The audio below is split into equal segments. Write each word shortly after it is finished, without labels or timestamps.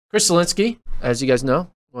Chris Solinsky, as you guys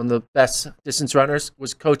know, one of the best distance runners,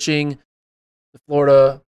 was coaching the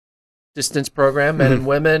Florida distance program, men and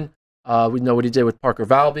women. We know what he did with Parker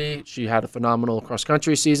Valby. She had a phenomenal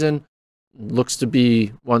cross-country season. Looks to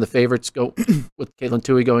be one of the favorites go with Caitlin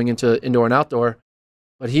Tui going into indoor and outdoor.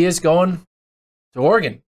 But he is going to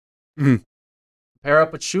Oregon. Pair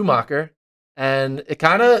up with Schumacher. And it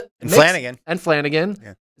kind of... Flanagan. And Flanagan.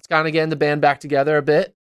 Yeah. It's kind of getting the band back together a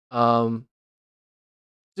bit. Does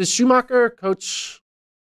Schumacher coach...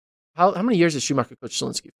 How many years does Schumacher coach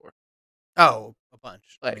Solinsky for? Oh, a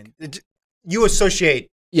bunch. Like, you associate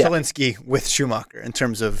Solinsky with Schumacher in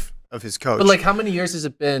terms of his coach. But like, how many years has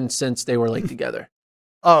it been since they were like together?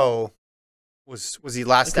 Oh, was he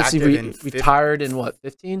last active in retired in what,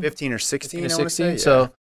 15? 15 or 16? 15 or 16.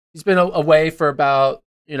 So he's been away for about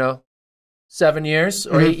 7 years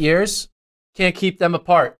or 8 years. Can't keep them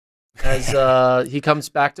apart as he comes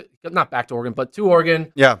back to not back to Oregon, but to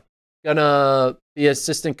Oregon. Yeah, gonna be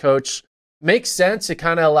assistant coach. Makes sense. It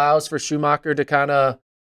kind of allows for Schumacher to kind of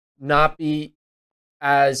not be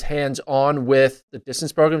as hands-on with the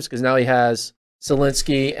distance programs because now he has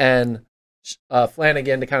Solinsky and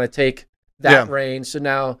Flanagan to kind of take that reign. So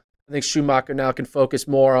now I think Schumacher now can focus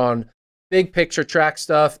more on big picture track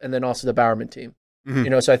stuff and then also the Bowerman team.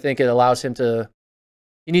 So I think it allows him to,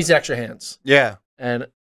 he needs extra hands. Yeah. And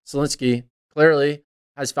Solinsky clearly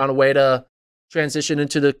has found a way to transition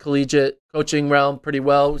into the collegiate coaching realm pretty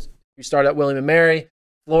well. He started at William & Mary,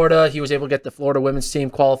 Florida. He was able to get the Florida women's team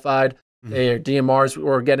qualified. Their DMRs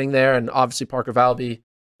were getting there, and obviously Parker Valby,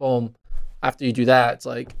 boom. After you do that, it's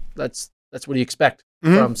like that's what you expect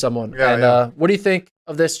from someone. What do you think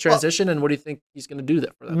of this transition, and what do you think he's going to do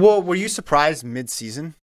there for them? Well, were you surprised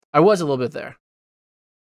mid-season? I was a little bit there.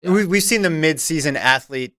 Yeah. We've seen the mid-season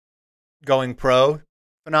athlete going pro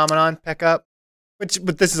phenomenon pick up, but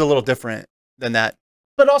this is a little different than that.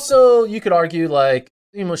 But also, you could argue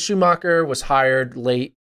Schumacher was hired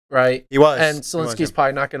late. Right, he was, and Solinsky's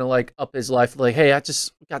probably not going to up his life. Like, hey, I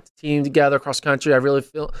just got the team together cross country. I really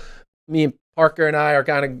feel me and Parker and I are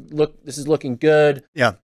kind of this is looking good.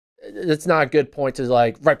 Yeah, it's not a good point to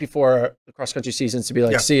right before the cross country season to be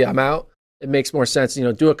like, see, I'm out. It makes more sense,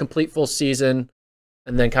 do a complete full season,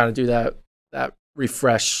 and then kind of do that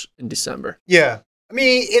refresh in December. Yeah, I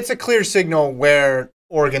mean, it's a clear signal where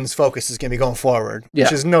Oregon's focus is going to be going forward,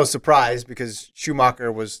 which is no surprise because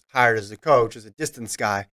Schumacher was hired as a coach, as a distance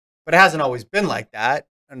guy. But it hasn't always been like that.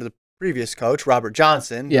 Under the previous coach, Robert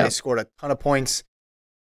Johnson, they scored a ton of points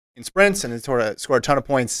in sprints and scored a ton of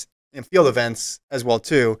points in field events as well,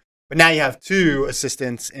 too. But now you have two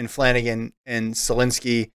assistants in Flanagan and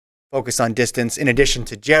Solinsky focused on distance, in addition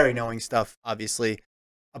to Jerry knowing stuff, obviously,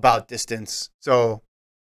 about distance. So,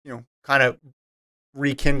 kind of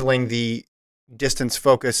rekindling the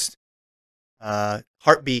distance-focused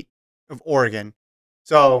heartbeat of Oregon.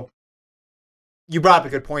 So you brought up a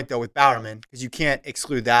good point, though, with Bowerman, because you can't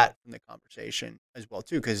exclude that from the conversation as well,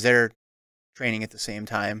 too, because they're training at the same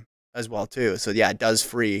time as well, too. So, yeah, it does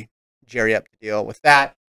free Jerry up to deal with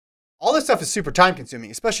that. All this stuff is super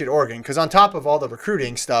time-consuming, especially at Oregon, because on top of all the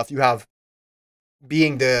recruiting stuff, you have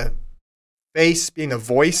being the face, being the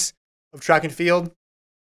voice of track and field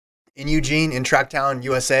in Eugene, in Tracktown,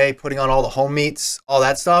 USA, putting on all the home meets, all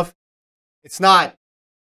that stuff. It's not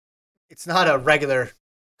a regular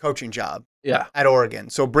coaching job. Yeah, at Oregon.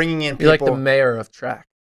 So bringing in people, you're like the mayor of track.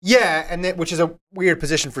 Yeah, and which is a weird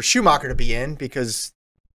position for Schumacher to be in because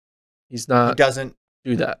he doesn't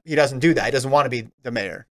do that. He doesn't do that. He doesn't want to be the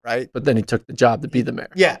mayor, right? But then he took the job to be the mayor.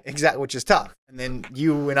 Yeah, exactly, which is tough. And then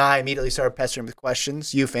you and I immediately started pestering with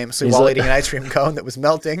questions. You famously while eating an ice cream cone that was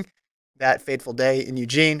melting that fateful day in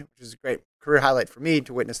Eugene, which was a great career highlight for me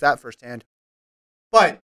to witness that firsthand.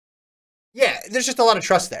 But yeah, there's just a lot of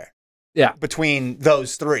trust there. Yeah, between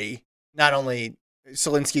those three. Not only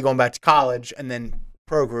Solinsky going back to college and then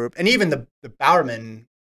pro group, and even the Bowerman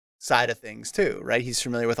side of things too, right? He's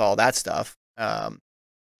familiar with all that stuff.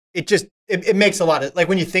 It makes a lot of,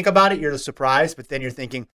 when you think about it, you're surprised, but then you're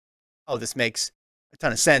thinking, oh, this makes a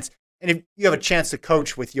ton of sense. And if you have a chance to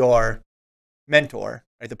coach with your mentor,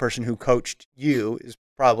 right, the person who coached you is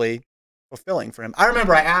probably fulfilling for him. I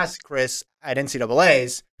remember I asked Chris at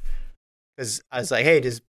NCAA's because I was like, hey,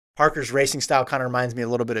 does Parker's racing style kind of reminds me a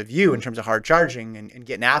little bit of you in terms of hard charging and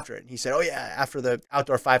getting after it. And he said, oh, yeah, after the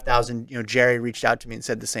outdoor 5,000, Jerry reached out to me and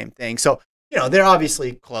said the same thing. So, they're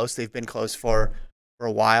obviously close. They've been close for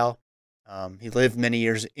a while. He lived many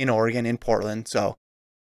years in Oregon, in Portland. So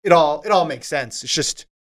it all makes sense. It's just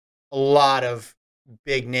a lot of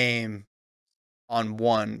big name on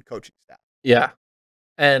one coaching staff. Yeah.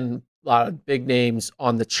 And a lot of big names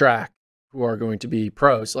on the track who are going to be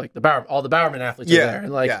pros, like all the Bowerman athletes are there.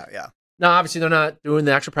 And like, now obviously they're not doing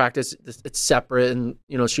the actual practice. It's separate. And,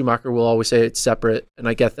 you know, Schumacher will always say it's separate. And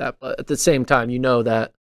I get that. But at the same time, you know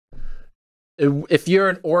that if you're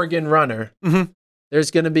an Oregon runner,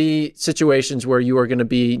 there's going to be situations where you are going to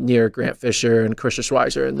be near Grant Fisher and Christian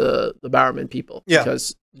Schweizer and the Bowerman people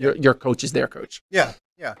because your coach is their coach.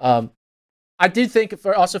 I do think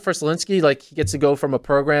for Solinsky, like he gets to go from a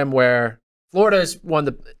program where Florida is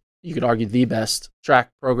you could argue the best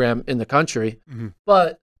track program in the country,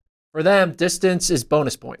 but for them, distance is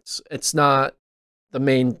bonus points. It's not the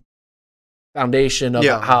main foundation of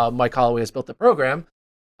how Mike Holloway has built the program.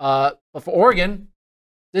 But for Oregon,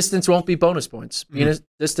 distance won't be bonus points.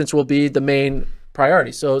 Distance will be the main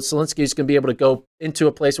priority. So Solinsky is going to be able to go into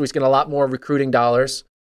a place where he's going to have a lot more recruiting dollars,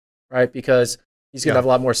 right? Because he's going to have a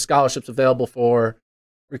lot more scholarships available for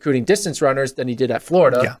recruiting distance runners than he did at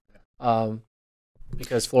Florida.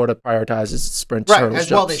 Because Florida prioritizes sprint hurdles,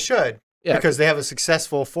 as well they should. Because they have a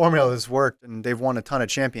successful formula that's worked and they've won a ton of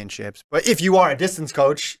championships. But if you are a distance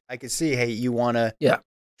coach, I could see, hey, you want to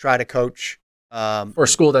try to coach for a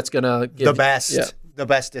school that's going to give the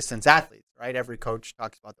best distance athletes, right? Every coach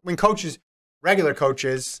talks about that. When regular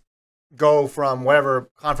coaches go from whatever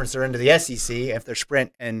conference they're into the SEC, if they're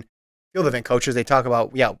sprint and field event coaches, they talk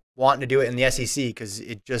about, wanting to do it in the SEC because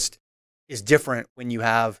it just is different when you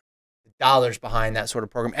have dollars behind that sort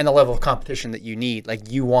of program and the level of competition that you need.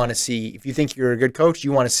 Like you want to see, if you think you're a good coach,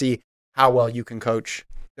 you want to see how well you can coach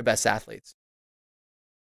the best athletes.